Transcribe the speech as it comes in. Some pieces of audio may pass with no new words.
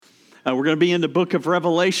We're going to be in the book of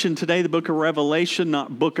Revelation today, the book of Revelation,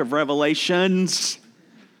 not book of Revelations.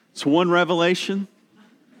 It's one revelation,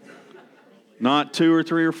 not two or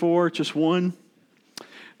three or four, just one.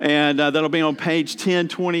 And that'll be on page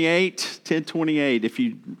 1028, 1028, if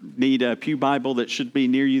you need a pew Bible that should be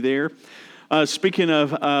near you there. Speaking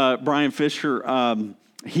of Brian Fisher,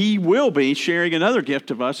 he will be sharing another gift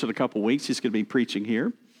of us in a couple weeks. He's going to be preaching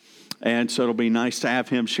here. And so it'll be nice to have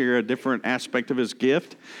him share a different aspect of his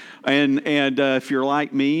gift. And if you're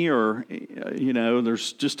like me or,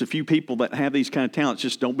 there's just a few people that have these kind of talents,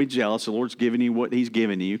 just don't be jealous. The Lord's given you what he's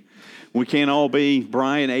given you. We can't all be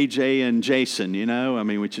Brian, AJ, and Jason,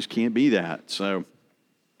 we just can't be that. So,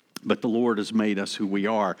 but the Lord has made us who we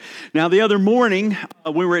are. Now, the other morning,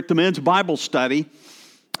 we were at the men's Bible study.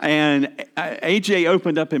 And AJ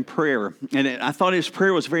opened up in prayer, and I thought his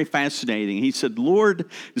prayer was very fascinating. He said, Lord,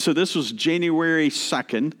 so this was January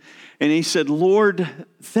 2nd, and he said, Lord,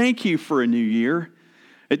 thank you for a new year.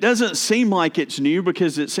 It doesn't seem like it's new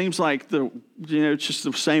because it seems like it's just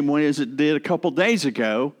the same way as it did a couple days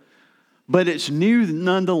ago, but it's new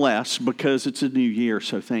nonetheless because it's a new year,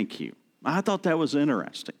 so thank you. I thought that was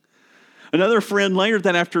interesting. Another friend later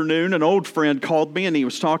that afternoon, an old friend, called me and he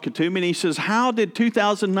was talking to me and he says, how did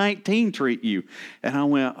 2019 treat you? And I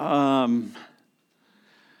went, I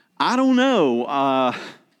don't know.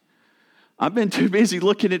 I've been too busy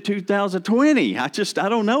looking at 2020. I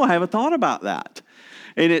don't know. I haven't thought about that.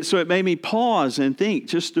 And so it made me pause and think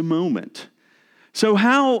just a moment. So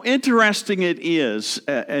how interesting it is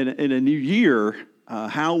in a new year,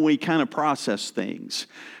 how we kind of process things.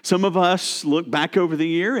 Some of us look back over the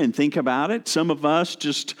year and think about it. Some of us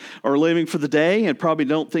just are living for the day and probably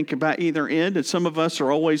don't think about either end. And some of us are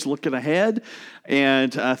always looking ahead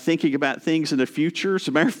and thinking about things in the future. As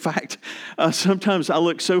a matter of fact, sometimes I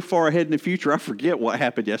look so far ahead in the future, I forget what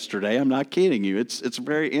happened yesterday. I'm not kidding you. It's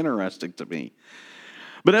very interesting to me.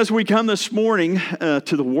 But as we come this morning to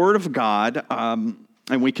the Word of God,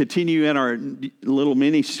 and we continue in our little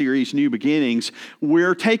mini-series, New Beginnings,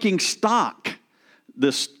 we're taking stock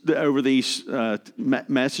over these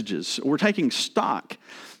messages. We're taking stock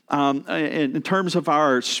in terms of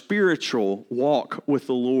our spiritual walk with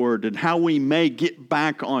the Lord and how we may get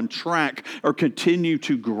back on track or continue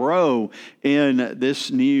to grow in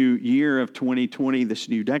this new year of 2020, this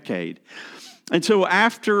new decade. And so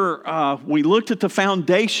after we looked at the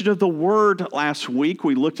foundation of the Word last week,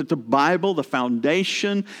 we looked at the Bible, the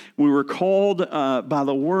foundation. We were called by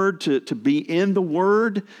the Word to be in the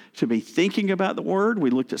Word, to be thinking about the Word.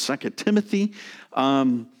 We looked at 2 Timothy.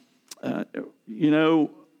 We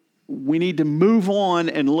need to move on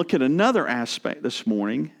and look at another aspect this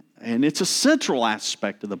morning, and it's a central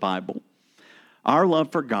aspect of the Bible. Our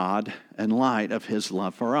love for God in light of His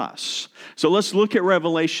love for us. So let's look at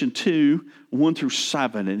Revelation 2, 1 through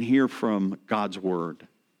 7 and hear from God's Word.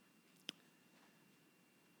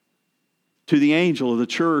 To the angel of the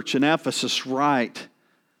church in Ephesus write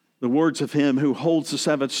the words of Him who holds the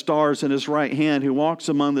 7 stars in His right hand, who walks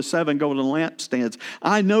among the 7 golden lampstands.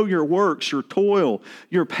 I know your works, your toil,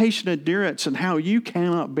 your patient endurance, and how you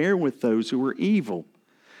cannot bear with those who are evil,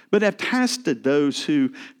 but have tested those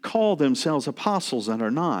who call themselves apostles and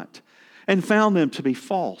are not, and found them to be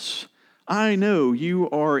false. I know you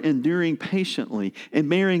are enduring patiently and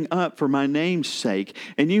bearing up for my name's sake,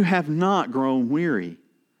 and you have not grown weary.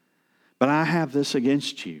 But I have this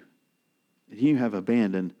against you, that you have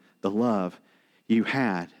abandoned the love you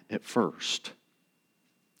had at first.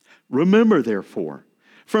 Remember, therefore,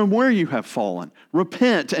 from where you have fallen,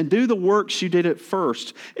 repent and do the works you did at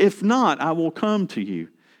first. If not, I will come to you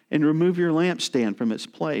and remove your lampstand from its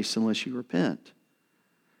place unless you repent.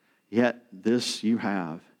 Yet this you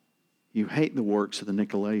have. You hate the works of the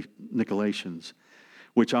Nicolaitans,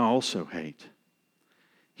 which I also hate.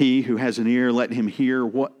 He who has an ear, let him hear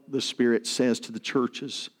what the Spirit says to the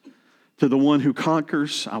churches. To the one who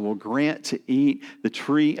conquers, I will grant to eat the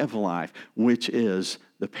tree of life, which is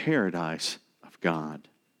the paradise of God.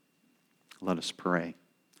 Let us pray.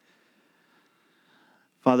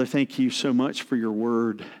 Father, thank you so much for your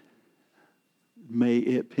word. May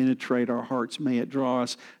it penetrate our hearts. May it draw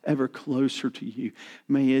us ever closer to you.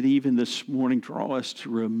 May it even this morning draw us to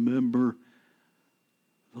remember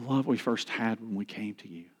the love we first had when we came to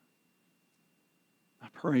you. I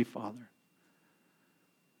pray, Father,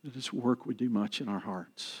 that this work would do much in our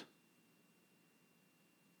hearts.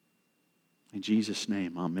 In Jesus'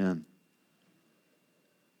 name, amen.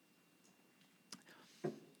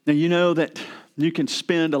 Now, you know that you can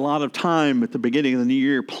spend a lot of time at the beginning of the new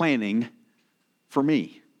year planning for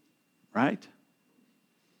me, right?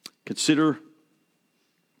 Consider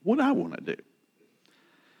what I want to do.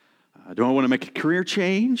 Do I want to make a career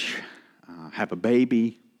change? Have a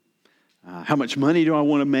baby? How much money do I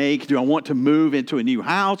want to make? Do I want to move into a new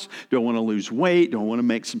house? Do I want to lose weight? Do I want to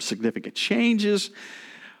make some significant changes?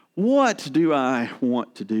 What do I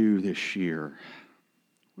want to do this year?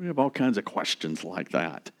 We have all kinds of questions like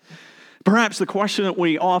that. Perhaps the question that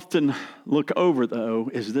we often look over, though,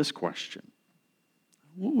 is this question.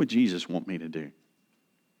 What would Jesus want me to do?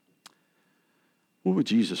 What would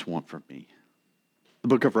Jesus want from me? The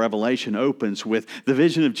book of Revelation opens with the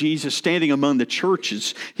vision of Jesus standing among the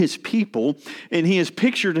churches, his people, and he is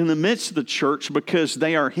pictured in the midst of the church because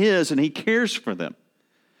they are his and he cares for them.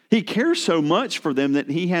 He cares so much for them that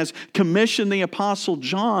he has commissioned the Apostle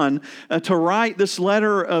John to write this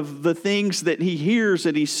letter of the things that he hears,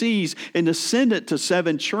 that he sees, and to send it to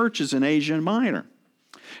 7 churches in Asia Minor.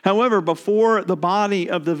 However, before the body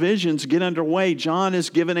of the visions get underway, John is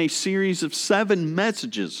given a series of 7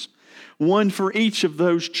 messages, one for each of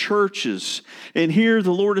those churches. And here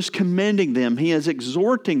the Lord is commending them. He is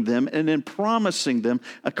exhorting them and then promising them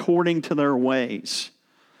according to their ways.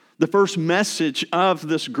 The first message of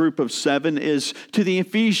this group of 7 is to the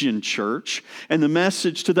Ephesian church, and the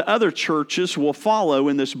message to the other churches will follow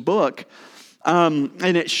in this book. And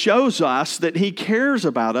it shows us that he cares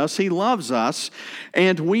about us, he loves us,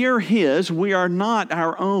 and we are his, we are not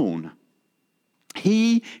our own.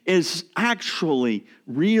 He is actually,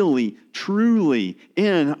 really, truly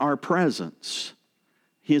in our presence.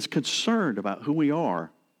 He is concerned about who we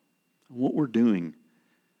are, what we're doing,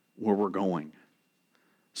 where we're going.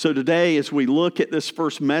 So today, as we look at this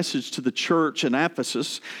first message to the church in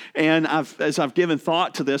Ephesus, and as I've given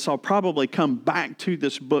thought to this, I'll probably come back to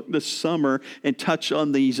this book this summer and touch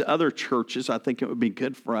on these other churches. I think it would be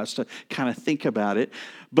good for us to kind of think about it.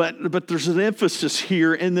 But there's an emphasis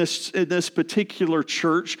here in this particular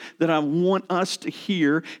church that I want us to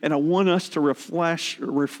hear, and I want us to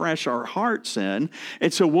refresh our hearts in.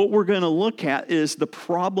 And so what we're going to look at is the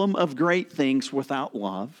problem of great things without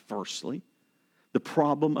love, firstly. The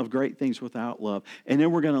problem of great things without love. And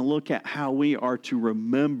then we're going to look at how we are to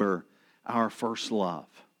remember our first love.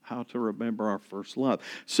 How to remember our first love.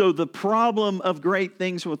 So the problem of great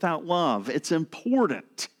things without love, it's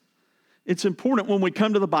important. It's important when we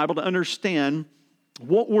come to the Bible to understand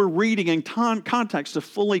what we're reading in context to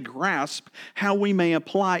fully grasp how we may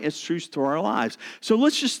apply its truths to our lives. So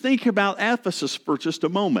let's just think about Ephesus for just a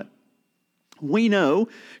moment. We know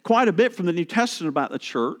quite a bit from the New Testament about the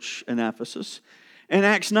church in Ephesus. In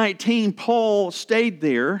Acts 19, Paul stayed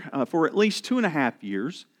there for at least 2.5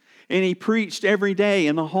 years, and he preached every day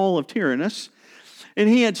in the hall of Tyrannus. And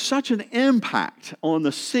he had such an impact on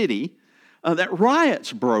the city that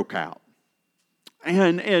riots broke out.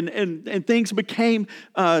 And things became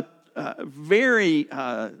very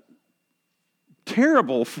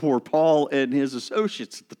terrible for Paul and his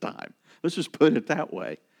associates at the time. Let's just put it that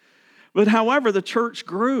way. But however, the church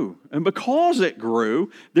grew. And because it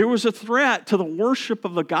grew, there was a threat to the worship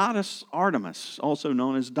of the goddess Artemis, also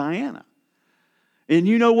known as Diana. And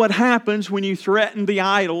you know what happens when you threaten the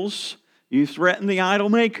idols? You threaten the idol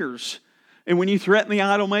makers. And when you threaten the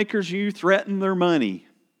idol makers, you threaten their money.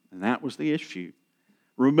 And that was the issue.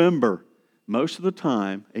 Remember, most of the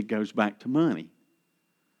time, it goes back to money.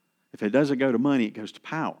 If it doesn't go to money, it goes to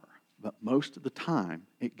power. But most of the time,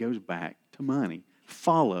 it goes back to money.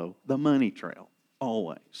 Follow the money trail,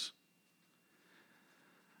 always.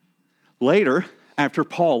 Later, after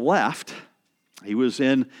Paul left, he was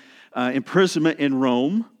in imprisonment in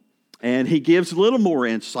Rome, and he gives a little more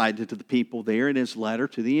insight into the people there in his letter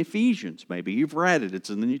to the Ephesians. Maybe you've read it, it's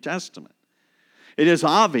in the New Testament. It is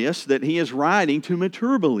obvious that he is writing to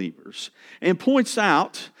mature believers and points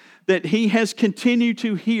out that he has continued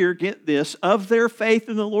to hear, get this, of their faith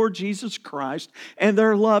in the Lord Jesus Christ and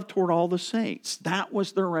their love toward all the saints. That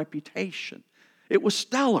was their reputation. It was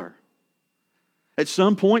stellar. At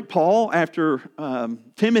some point, Paul, after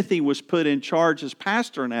Timothy was put in charge as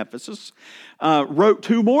pastor in Ephesus, wrote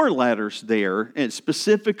 2 more letters there, and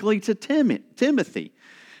specifically to Timothy.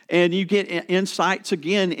 And you get insights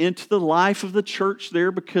again into the life of the church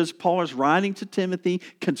there because Paul is writing to Timothy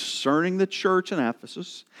concerning the church in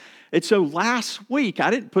Ephesus. And so last week,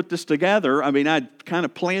 I didn't put this together. I mean, I'd kind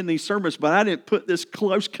of planned these sermons, but I didn't put this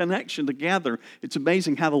close connection together. It's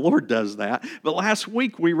amazing how the Lord does that. But last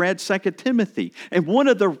week, we read 2 Timothy. And one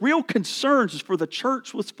of the real concerns for the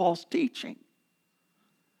church was false teaching.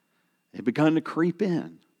 It begun to creep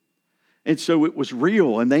in. And so it was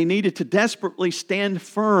real, and they needed to desperately stand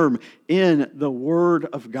firm in the Word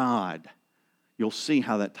of God. You'll see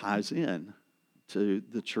how that ties in to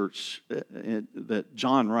the church that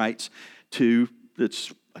John writes to,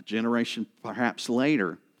 that's a generation perhaps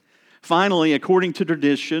later. Finally, according to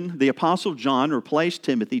tradition, the Apostle John replaced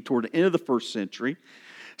Timothy toward the end of the first century,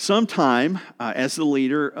 sometime as the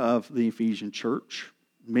leader of the Ephesian church.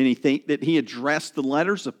 Many think that he addressed the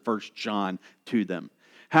letters of 1 John to them.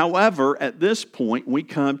 However, at this point, we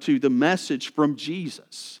come to the message from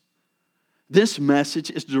Jesus. This message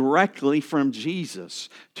is directly from Jesus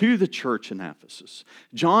to the church in Ephesus.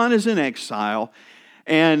 John is in exile,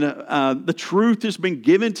 and the truth has been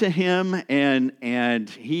given to him, and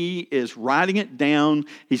he is writing it down.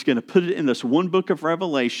 He's going to put it in this one book of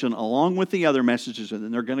Revelation along with the other messages, and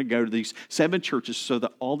then they're going to go to these 7 churches so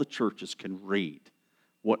that all the churches can read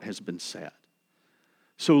what has been said.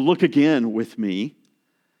 So look again with me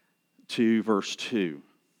to verse 2.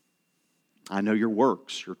 I know your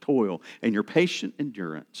works, your toil, and your patient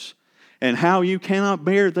endurance, and how you cannot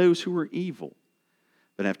bear those who are evil,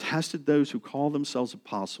 but have tested those who call themselves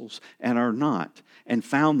apostles and are not, and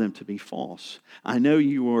found them to be false. I know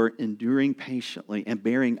you are enduring patiently and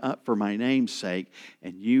bearing up for my name's sake,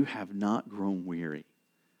 and you have not grown weary.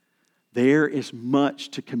 There is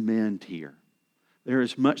much to commend here. There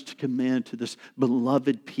is much to commend to this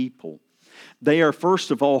beloved people. They are,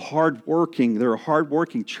 first of all, hardworking. They're a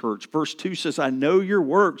hardworking church. Verse 2 says, I know your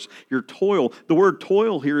works, your toil. The word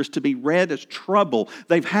toil here is to be read as trouble.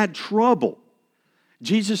 They've had trouble.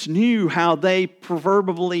 Jesus knew how they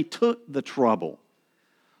proverbially took the trouble.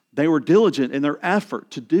 They were diligent in their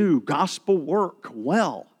effort to do gospel work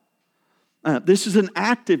well. This is an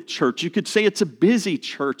active church. You could say it's a busy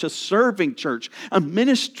church, a serving church, a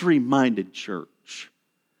ministry-minded church.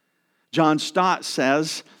 John Stott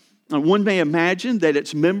says, one may imagine that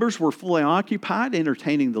its members were fully occupied,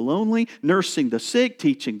 entertaining the lonely, nursing the sick,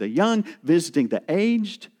 teaching the young, visiting the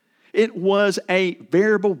aged. It was a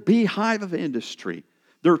veritable beehive of industry.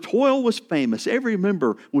 Their toil was famous. Every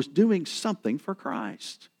member was doing something for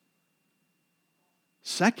Christ.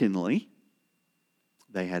 Secondly,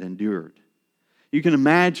 they had endured. You can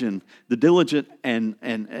imagine the diligence and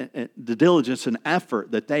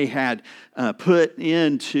effort that they had put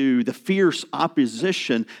into the fierce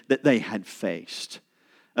opposition that they had faced.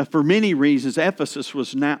 For many reasons, Ephesus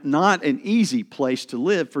was not an easy place to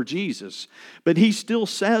live for Jesus. But he still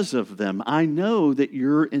says of them, I know that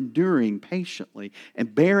you're enduring patiently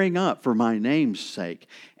and bearing up for my name's sake,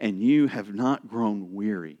 and you have not grown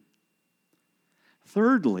weary.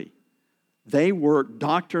 Thirdly, they were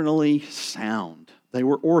doctrinally sound. They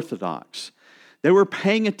were orthodox. They were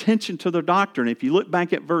paying attention to their doctrine. If you look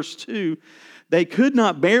back at verse 2, they could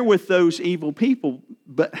not bear with those evil people,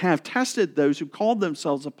 but have tested those who called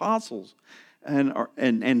themselves apostles and are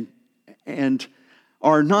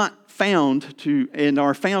not found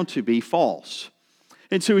to be false.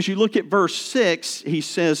 And so as you look at verse 6, he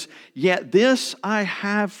says, yet this I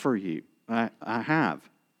have for you. I have.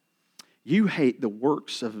 You hate the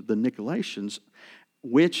works of the Nicolaitans,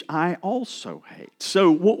 which I also hate.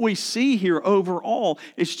 So what we see here overall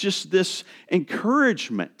is just this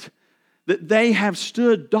encouragement that they have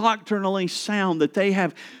stood doctrinally sound, that they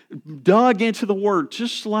have dug into the Word,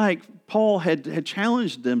 just like Paul had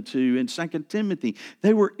challenged them to in 2 Timothy.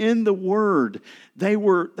 They were in the Word.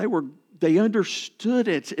 They understood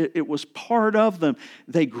it. It was part of them.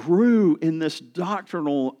 They grew in this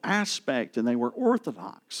doctrinal aspect, and they were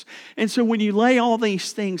orthodox. And so when you lay all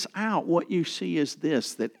these things out, what you see is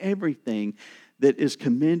this, that everything that is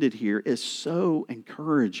commended here is so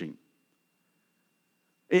encouraging.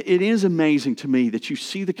 It is amazing to me that you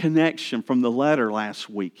see the connection from the letter last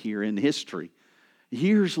week here in history.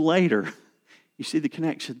 Years later, you see the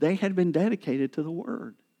connection. They had been dedicated to the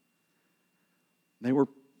Word. They were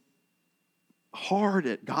hard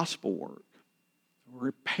at gospel work. They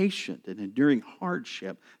were patient and enduring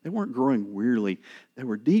hardship. They weren't growing wearily. They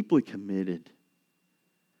were deeply committed.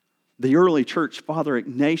 The early church, Father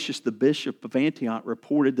Ignatius, the bishop of Antioch,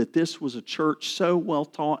 reported that this was a church so well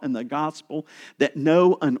taught in the gospel that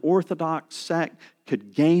no unorthodox sect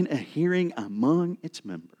could gain a hearing among its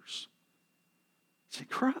members. It's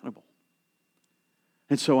incredible.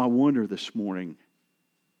 And so I wonder this morning,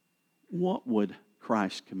 what would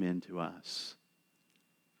Christ commend to us?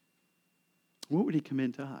 What would he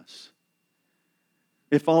commend to us?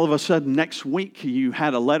 If all of a sudden next week you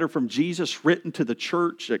had a letter from Jesus written to the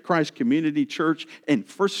church at Christ Community Church in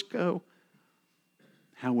Frisco,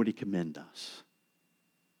 how would he commend us?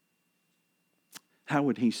 How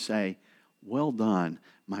would he say, well done,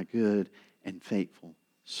 my good and faithful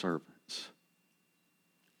servants?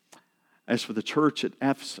 As for the church at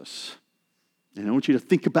Ephesus, and I want you to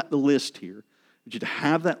think about the list here. I want you to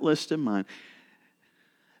have that list in mind.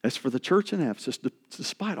 As for the church in Ephesus,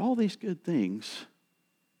 despite all these good things,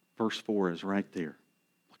 verse 4 is right there.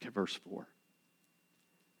 Look at verse 4.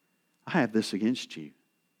 I have this against you,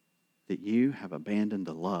 that you have abandoned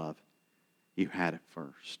the love you had at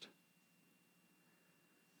first.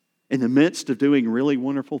 In the midst of doing really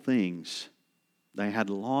wonderful things, they had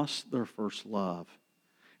lost their first love.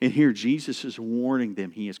 And here Jesus is warning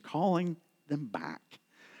them. He is calling them back.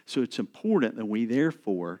 So it's important that we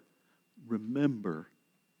therefore remember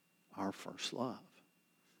our first love.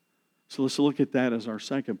 So let's look at that as our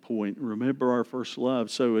second point. Remember our first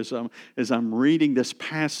love. So as I'm reading this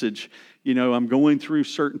passage, I'm going through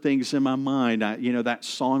certain things in my mind. That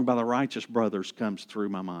song by the Righteous Brothers comes through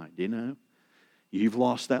my mind, You've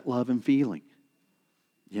lost that love and feeling,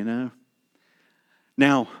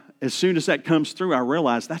 Now, as soon as that comes through, I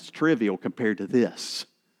realize that's trivial compared to this.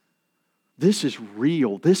 This is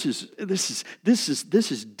real. This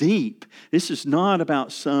is deep. This is not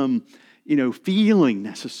about some, feeling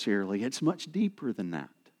necessarily. It's much deeper than that.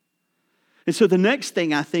 And so the next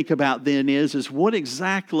thing I think about then is what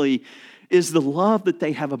exactly is the love that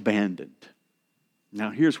they have abandoned?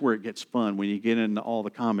 Now, here's where it gets fun when you get into all the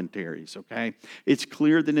commentaries, okay? It's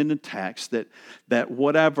clear that in the text that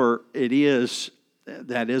whatever it is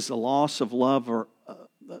that is the loss of love or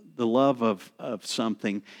the love of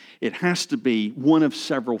something, it has to be one of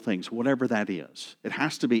several things, whatever that is. It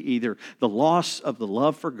has to be either the loss of the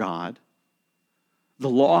love for God, the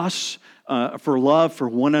loss for love for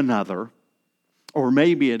one another, or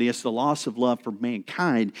maybe it is the loss of love for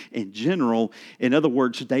mankind in general. In other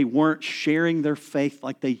words, they weren't sharing their faith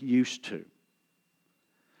like they used to.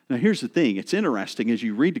 Now, here's the thing. It's interesting. As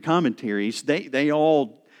you read the commentaries, they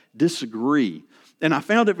all disagree. And I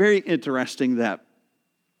found it very interesting that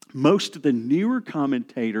most of the newer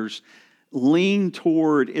commentators lean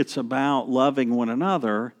toward it's about loving one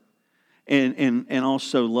another and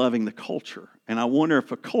also loving the culture. And I wonder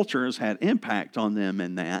if a culture has had impact on them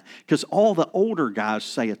in that, because all the older guys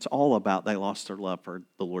say it's all about they lost their love for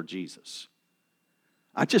the Lord Jesus.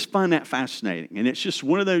 I just find that fascinating. And it's just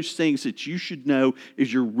one of those things that you should know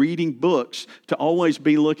as you're reading books, to always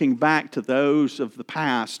be looking back to those of the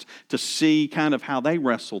past to see kind of how they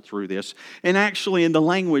wrestled through this. And actually in the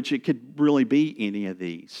language, it could really be any of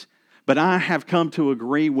these. But I have come to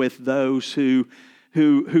agree with those who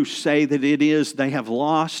say that it is they have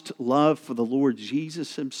lost love for the Lord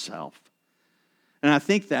Jesus himself. And I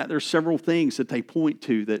think that there's several things that they point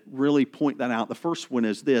to that really point that out. The first one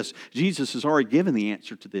is this. Jesus has already given the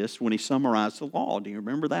answer to this when he summarized the law. Do you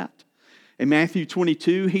remember that? In Matthew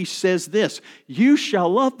 22, he says this, "You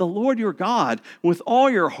shall love the Lord your God with all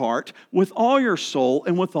your heart, with all your soul,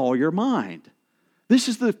 and with all your mind." This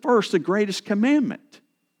is the first, the greatest commandment.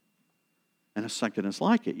 And a second is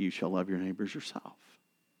like it, you shall love your neighbors yourself.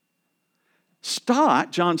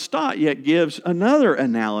 John Stott yet gives another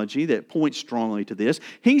analogy that points strongly to this.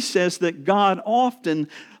 He says that God often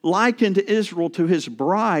likened Israel to his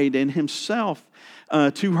bride and himself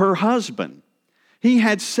to her husband. He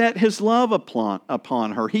had set his love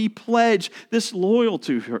upon her. He pledged this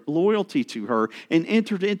loyalty to her and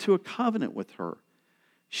entered into a covenant with her.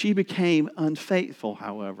 She became unfaithful,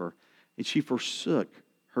 however, and she forsook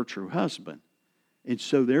her true husband. And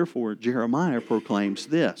so therefore Jeremiah proclaims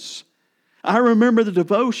this, "I remember the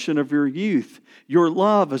devotion of your youth, your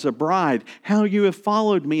love as a bride, how you have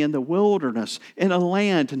followed me in the wilderness, in a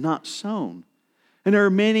land not sown." And there are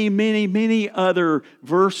many, many, many other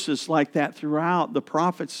verses like that throughout the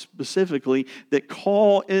prophets specifically that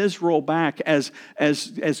call Israel back as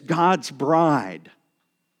God's bride.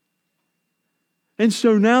 And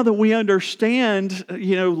so now that we understand,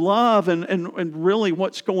 love and really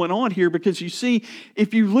what's going on here, because you see,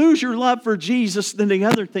 if you lose your love for Jesus, then the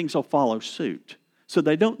other things will follow suit. So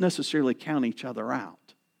they don't necessarily count each other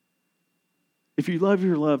out. If you lose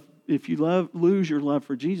your love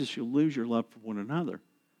for Jesus, you'll lose your love for one another.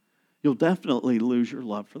 You'll definitely lose your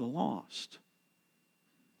love for the lost.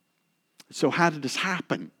 So how did this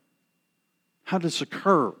happen? How does this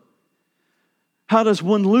occur? How does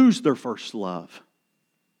one lose their first love?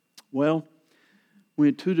 Well, we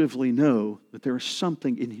intuitively know that there is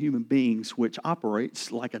something in human beings which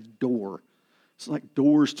operates like a door. It's like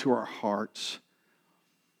doors to our hearts.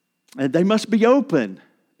 And they must be open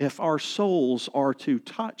if our souls are to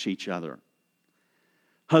touch each other.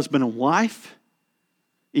 Husband and wife,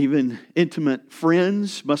 even intimate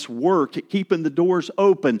friends, must work at keeping the doors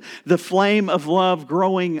open, the flame of love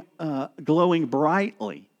glowing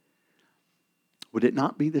brightly. Would it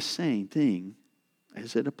not be the same thing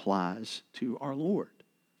as it applies to our Lord?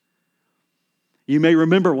 You may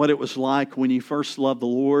remember what it was like when you first loved the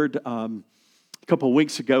Lord. A couple of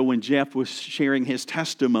weeks ago when Jeff was sharing his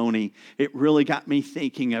testimony, it really got me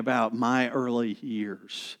thinking about my early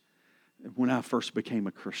years when I first became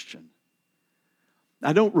a Christian.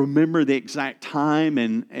 I don't remember the exact time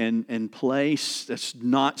and place. That's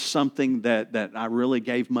not something that I really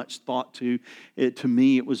gave much thought to. To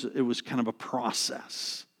me, it was kind of a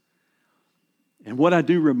process. And what I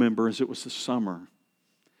do remember is it was the summer.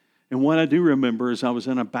 And what I do remember is I was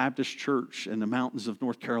in a Baptist church in the mountains of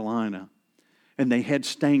North Carolina, and they had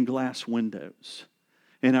stained glass windows.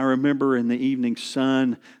 And I remember in the evening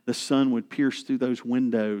sun, the sun would pierce through those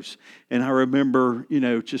windows. And I remember,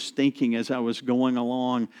 just thinking as I was going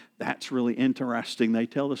along, that's really interesting. They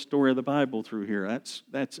tell the story of the Bible through here.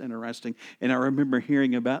 That's interesting. And I remember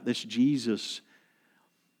hearing about this Jesus.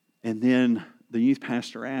 And then the youth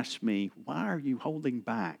pastor asked me, why are you holding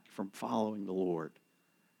back from following the Lord?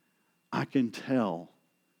 I can tell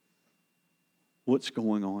what's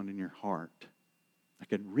going on in your heart. I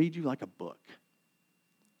could read you like a book.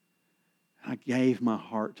 I gave my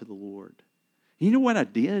heart to the Lord. You know what I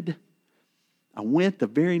did? I went the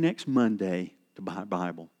very next Monday to buy a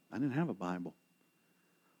Bible. I didn't have a Bible.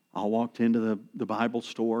 I walked into the Bible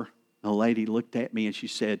store. A lady looked at me and she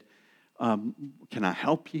said, can I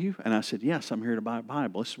help you? And I said, yes, I'm here to buy a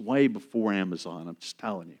Bible. This is way before Amazon, I'm just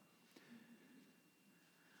telling you.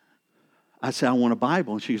 I said, I want a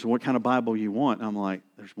Bible. And she goes, what kind of Bible you want? And I'm like,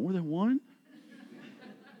 there's more than one?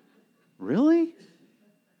 Really?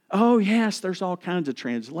 Oh, yes, there's all kinds of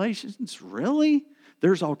translations. Really?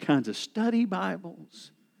 There's all kinds of study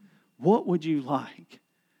Bibles. What would you like?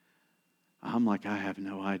 I'm like, I have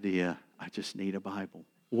no idea. I just need a Bible.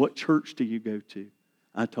 What church do you go to?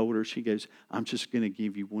 I told her. She goes, I'm just going to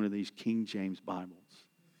give you one of these King James Bibles.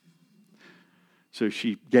 So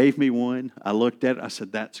she gave me one. I looked at it. I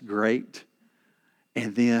said, that's great.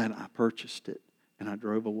 And then I purchased it. And I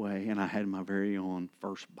drove away. And I had my very own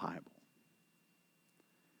first Bible.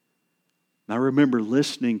 I remember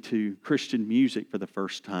listening to Christian music for the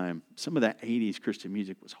first time. Some of that 80s Christian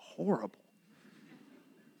music was horrible.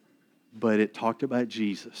 But it talked about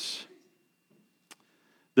Jesus.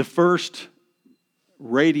 The first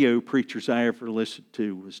radio preachers I ever listened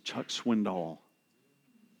to was Chuck Swindoll.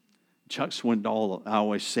 Chuck Swindoll, I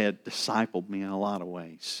always said, discipled me in a lot of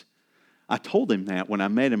ways. I told him that when I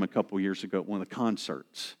met him a couple years ago at one of the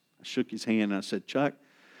concerts. I shook his hand and I said, Chuck,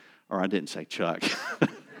 or I didn't say Chuck.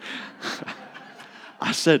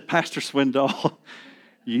 I said, Pastor Swindoll,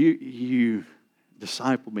 you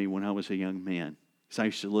discipled me when I was a young man. Because I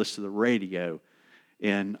used to listen to the radio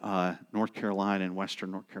in North Carolina and Western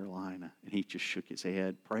North Carolina. And he just shook his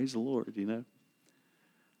head. Praise the Lord,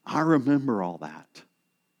 I remember all that.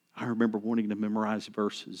 I remember wanting to memorize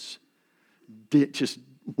verses. Just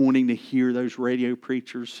wanting to hear those radio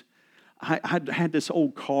preachers. I had this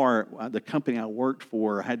old car, the company I worked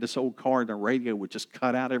for, I had this old car and the radio would just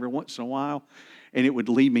cut out every once in a while. And it would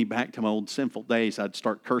lead me back to my old sinful days. I'd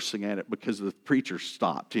start cursing at it because the preacher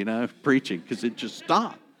stopped, preaching, because it just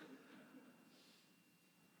stopped.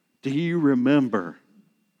 Do you remember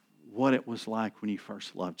what it was like when you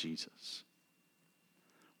first loved Jesus?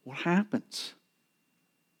 What happens?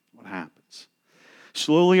 What happens?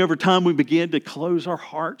 Slowly over time, we begin to close our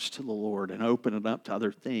hearts to the Lord and open it up to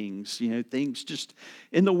other things. Things just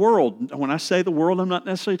in the world. When I say the world, I'm not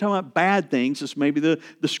necessarily talking about bad things, as maybe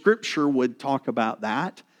the Scripture would talk about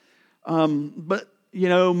that. But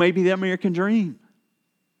maybe the American dream.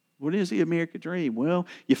 What is the American dream? Well,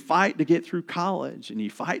 you fight to get through college, and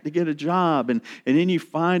you fight to get a job, and then you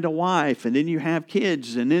find a wife, and then you have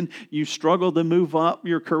kids, and then you struggle to move up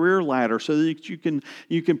your career ladder so that you can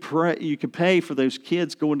pay for those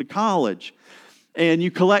kids going to college. And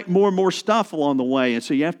you collect more and more stuff along the way, and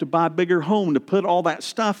so you have to buy a bigger home to put all that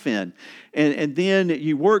stuff in. And then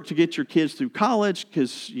you work to get your kids through college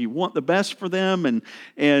because you want the best for them,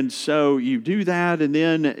 and so you do that, and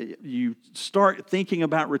then you start thinking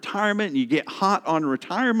about retirement, and you get hot on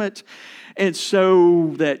retirement, and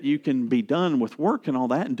so that you can be done with work and all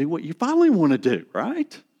that and do what you finally want to do,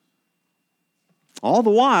 right? All the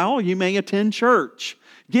while, you may attend church.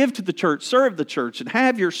 Give to the church, serve the church, and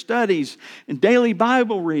have your studies and daily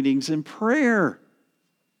Bible readings and prayer.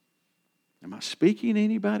 Am I speaking to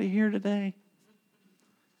anybody here today?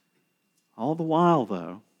 All the while,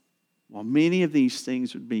 though, while many of these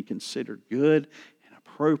things would be considered good and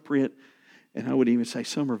appropriate, and I would even say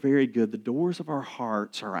some are very good, the doors of our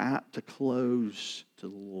hearts are apt to close to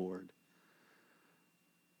the Lord.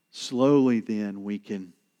 Slowly, then, we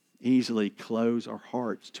can easily close our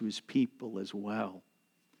hearts to His people as well.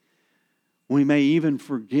 We may even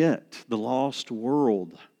forget the lost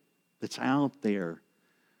world that's out there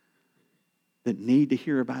that need to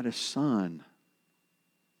hear about His Son.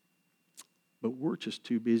 But we're just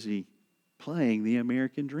too busy playing the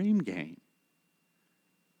American dream game.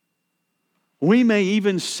 We may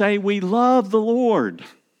even say we love the Lord.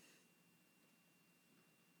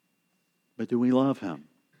 But do we love Him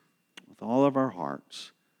with all of our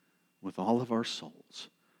hearts, with all of our souls,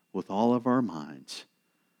 with all of our minds,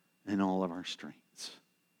 and all of our strengths?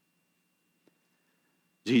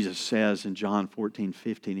 Jesus says in John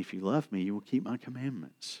 14:15, if you love me, you will keep my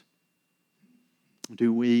commandments.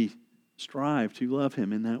 Do we strive to love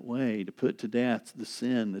Him in that way, to put to death the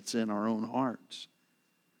sin that's in our own hearts?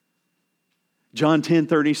 John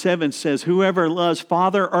 10:37 says, whoever loves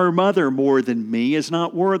father or mother more than me is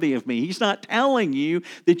not worthy of me. He's not telling you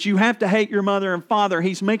that you have to hate your mother and father.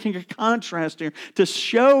 He's making a contrast here to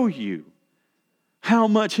show you how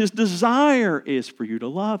much His desire is for you to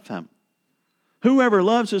love Him. Whoever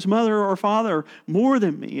loves his mother or father more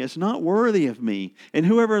than me is not worthy of me. And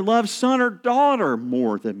whoever loves son or daughter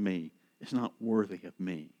more than me is not worthy of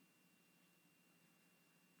me.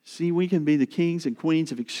 See, we can be the kings and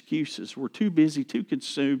queens of excuses. We're too busy, too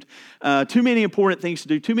consumed, too many important things to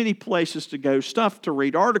do, too many places to go, stuff to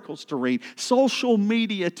read, articles to read, social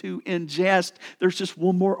media to ingest. There's just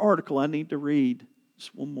one more article I need to read.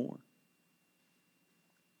 Just one more.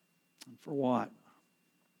 And for what?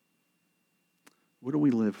 What do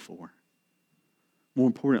we live for? More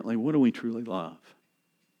importantly, what do we truly love?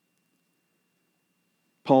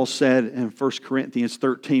 Paul said in 1 Corinthians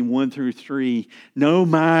 13, 1-3, no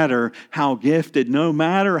matter how gifted, no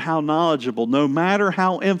matter how knowledgeable, no matter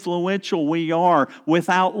how influential we are,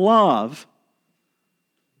 without love,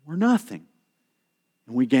 we're nothing.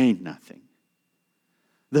 And we gain nothing.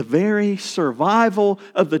 The very survival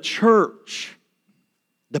of the church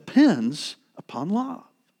depends upon love.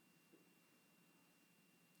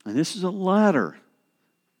 And this is a letter,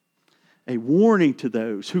 a warning to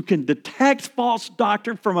those who can detect false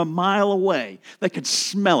doctrine from a mile away. They can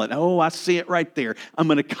smell it. Oh, I see it right there. I'm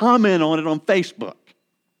going to comment on it on Facebook.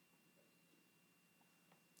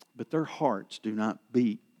 But their hearts do not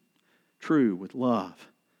beat true with love.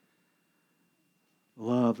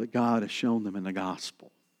 Love that God has shown them in the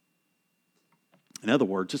gospel. In other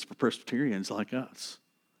words, it's for Presbyterians like us.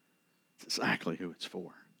 It's exactly who it's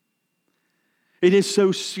for. It is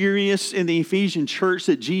so serious in the Ephesian church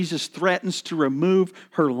that Jesus threatens to remove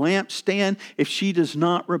her lampstand if she does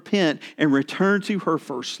not repent and return to her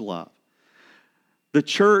first love. The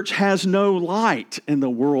church has no light in the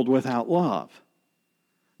world without love.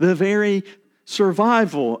 The very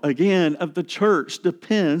survival, again, of the church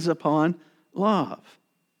depends upon love.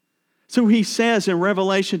 So he says in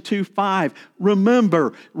Revelation 2:5,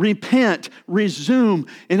 remember, repent, resume.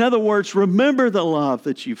 In other words, remember the love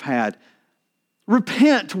that you've had.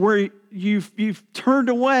 Repent where you've turned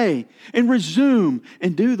away and resume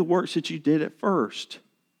and do the works that you did at first.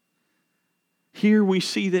 Here we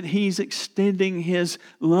see that he's extending his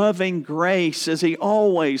loving grace as he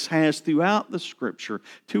always has throughout the Scripture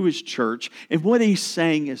to his church. And what he's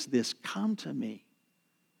saying is this: come to me.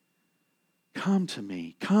 Come to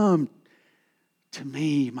me. Come to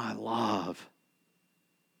me, my love.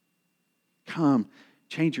 Come,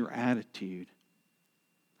 change your attitude.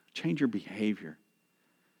 Change your behavior.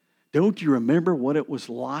 Don't you remember what it was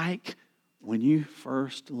like when you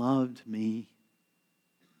first loved me?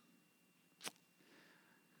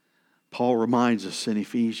 Paul reminds us in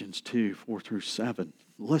Ephesians 2, 4-7.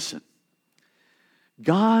 Listen.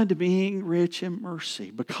 God, being rich in mercy,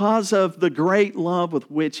 because of the great love with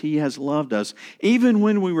which He has loved us, even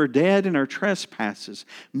when we were dead in our trespasses,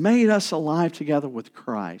 made us alive together with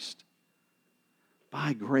Christ.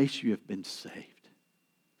 By grace you have been saved,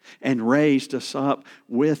 and raised us up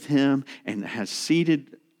with Him, and has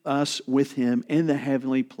seated us with Him in the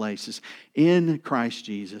heavenly places in Christ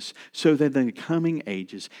Jesus, so that in the coming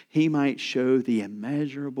ages He might show the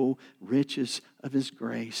immeasurable riches of His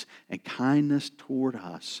grace and kindness toward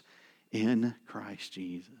us in Christ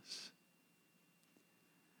Jesus.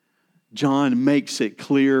 John makes it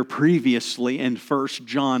clear previously in 1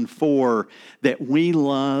 John 4 that we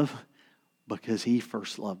love because He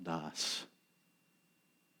first loved us.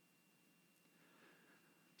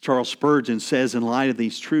 Charles Spurgeon says, in light of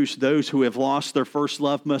these truths, those who have lost their first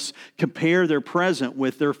love must compare their present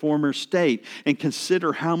with their former state and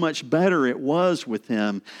consider how much better it was with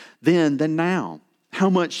Him then than now. How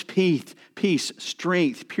much peace,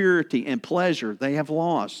 strength, purity, and pleasure they have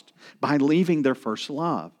lost by leaving their first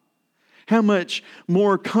love. How much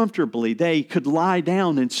more comfortably they could lie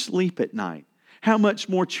down and sleep at night. How much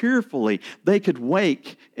more cheerfully they could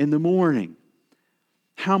wake in the morning.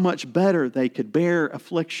 How much better they could bear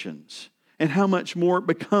afflictions, and how much more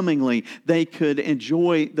becomingly they could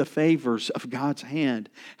enjoy the favors of God's hand.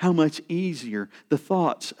 How much easier the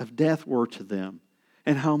thoughts of death were to them.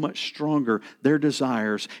 and how much stronger their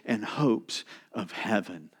desires and hopes of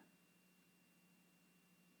heaven.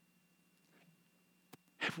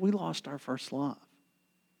 Have we lost our first love?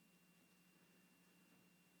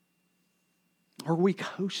 Are we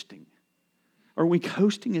coasting? Are we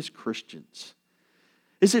coasting as Christians?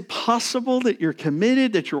 Is it possible that you're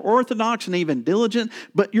committed, that you're orthodox and even diligent,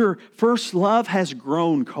 but your first love has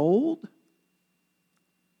grown cold?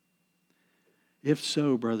 If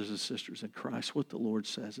so, brothers and sisters in Christ, what the Lord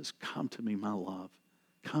says is, come to me, my love.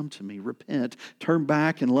 Come to me, repent, turn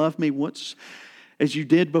back and love me once as you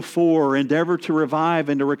did before. Endeavor to revive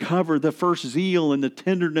and to recover the first zeal and the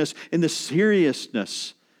tenderness and the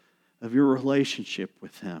seriousness of your relationship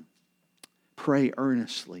with Him. Pray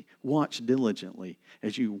earnestly, watch diligently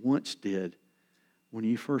as you once did when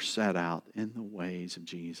you first set out in the ways of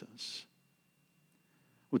Jesus.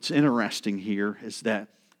 What's interesting here is that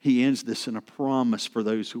he ends this in a promise for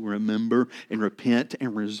those who remember and repent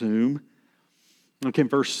and resume. Look in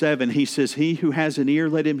verse 7, he says, he who has an ear,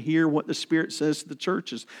 let him hear what the Spirit says to the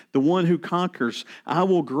churches. The one who conquers, I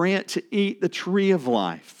will grant to eat the tree of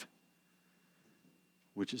life,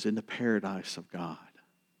 which is in the paradise of God.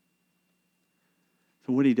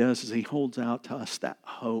 So what he does is he holds out to us that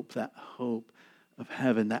hope of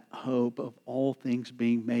heaven, that hope of all things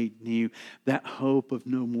being made new, that hope of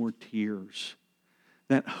no more tears,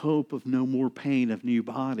 that hope of no more pain, of new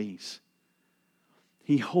bodies.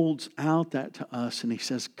 He holds out that to us and he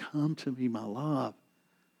says, come to me, my love.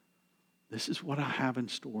 This is what I have in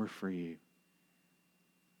store for you.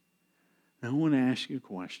 Now I want to ask you a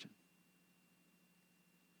question.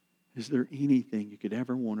 Is there anything you could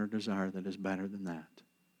ever want or desire that is better than that?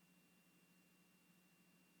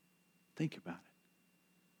 Think about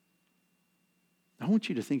it. I want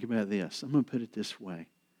you to think about this. I'm going to put it this way.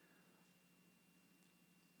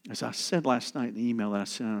 As I said last night in the email that I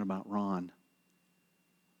sent out about Ron,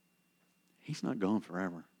 he's not gone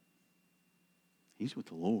forever. He's with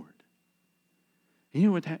the Lord. You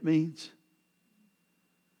know what that means?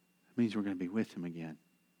 It means we're going to be with Him again.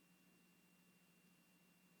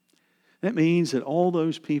 That means that all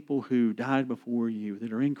those people who died before you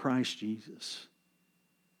that are in Christ Jesus,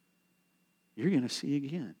 you're going to see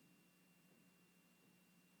again.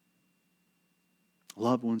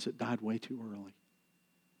 Loved ones that died way too early.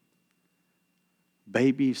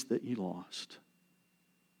 Babies that you lost.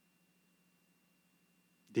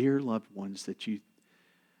 Dear loved ones that you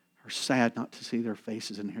are sad not to see their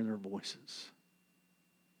faces and hear their voices.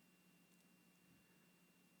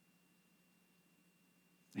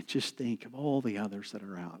 And just think of all the others that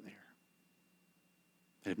are out there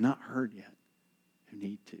that have not heard yet, who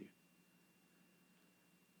need to.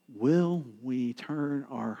 Will we turn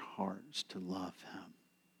our hearts to love Him?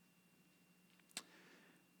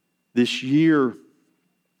 This year,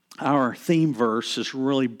 our theme verse is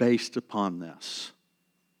really based upon this,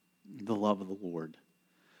 the love of the Lord.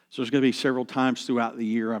 So there's going to be several times throughout the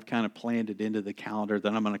year I've kind of planned it into the calendar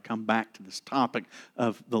that I'm going to come back to this topic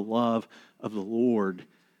of the love of the Lord.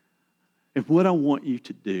 And what I want you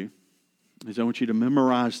to do is I want you to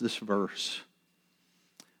memorize this verse.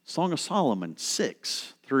 Song of Solomon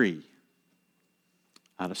 6:3.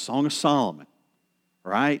 Out of Song of Solomon,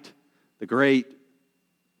 right? The great,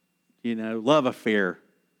 love affair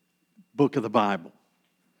book of the Bible.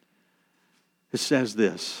 It says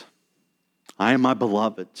this, I am my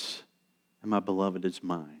beloved's, and my beloved is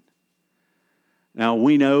mine. Now,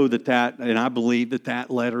 we know that, and I believe that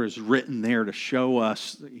letter is written there to show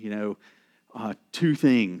us, two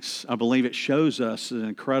things. I believe it shows us an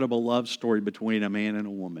incredible love story between a man and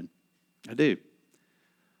a woman. I do.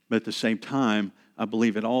 But at the same time, I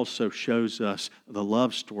believe it also shows us the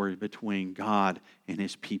love story between God and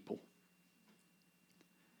His people.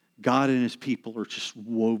 God and His people are just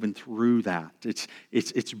woven through that.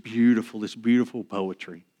 It's beautiful. It's beautiful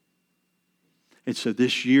poetry. And so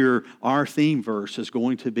this year, our theme verse is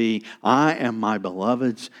going to be, I am my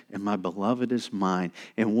beloved's, and my beloved is mine.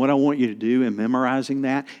 And what I want you to do in memorizing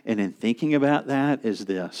that and in thinking about that is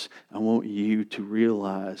this. I want you to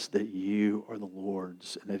realize that you are the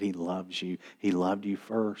Lord's and that He loves you. He loved you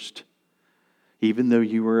first. Even though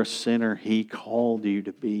you were a sinner, He called you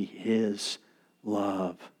to be His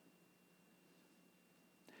love.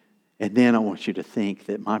 And then I want you to think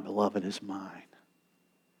that my beloved is mine.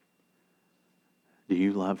 Do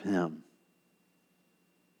you love Him?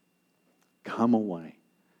 Come away.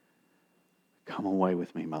 Come away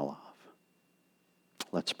with me, my love.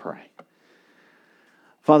 Let's pray.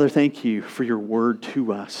 Father, thank you for your word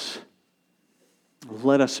to us.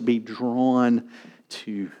 Let us be drawn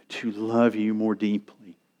to love you more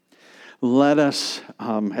deeply. Let us,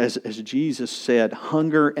 as Jesus said,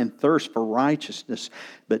 hunger and thirst for righteousness,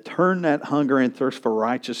 but turn that hunger and thirst for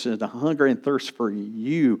righteousness into hunger and thirst for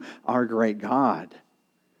you, our great God.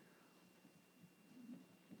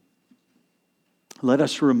 Let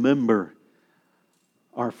us remember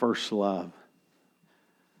our first love.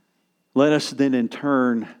 Let us then in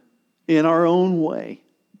turn, in our own way,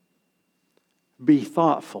 be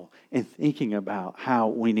thoughtful in thinking about how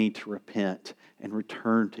we need to repent and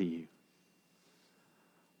return to you.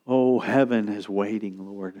 Oh, heaven is waiting,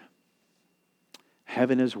 Lord.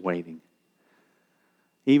 Heaven is waiting.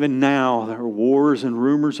 Even now, there are wars and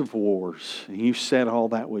rumors of wars. And you said all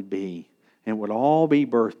that would be. And it would all be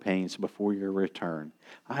birth pains before your return.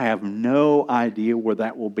 I have no idea where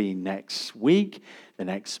that will be next week, the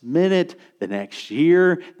next minute, the next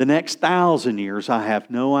year, the next 1,000 years. I have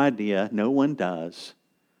no idea. No one does.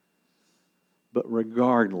 But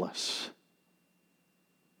regardless,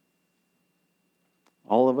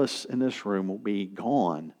 all of us in this room will be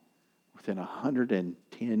gone within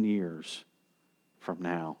 110 years from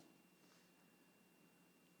now.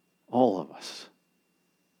 All of us.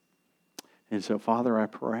 And so, Father, I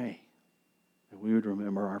pray that we would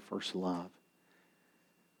remember our first love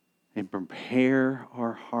and prepare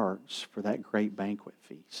our hearts for that great banquet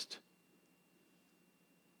feast.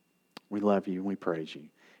 We love you and we praise you.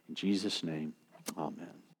 In Jesus' name,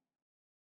 amen.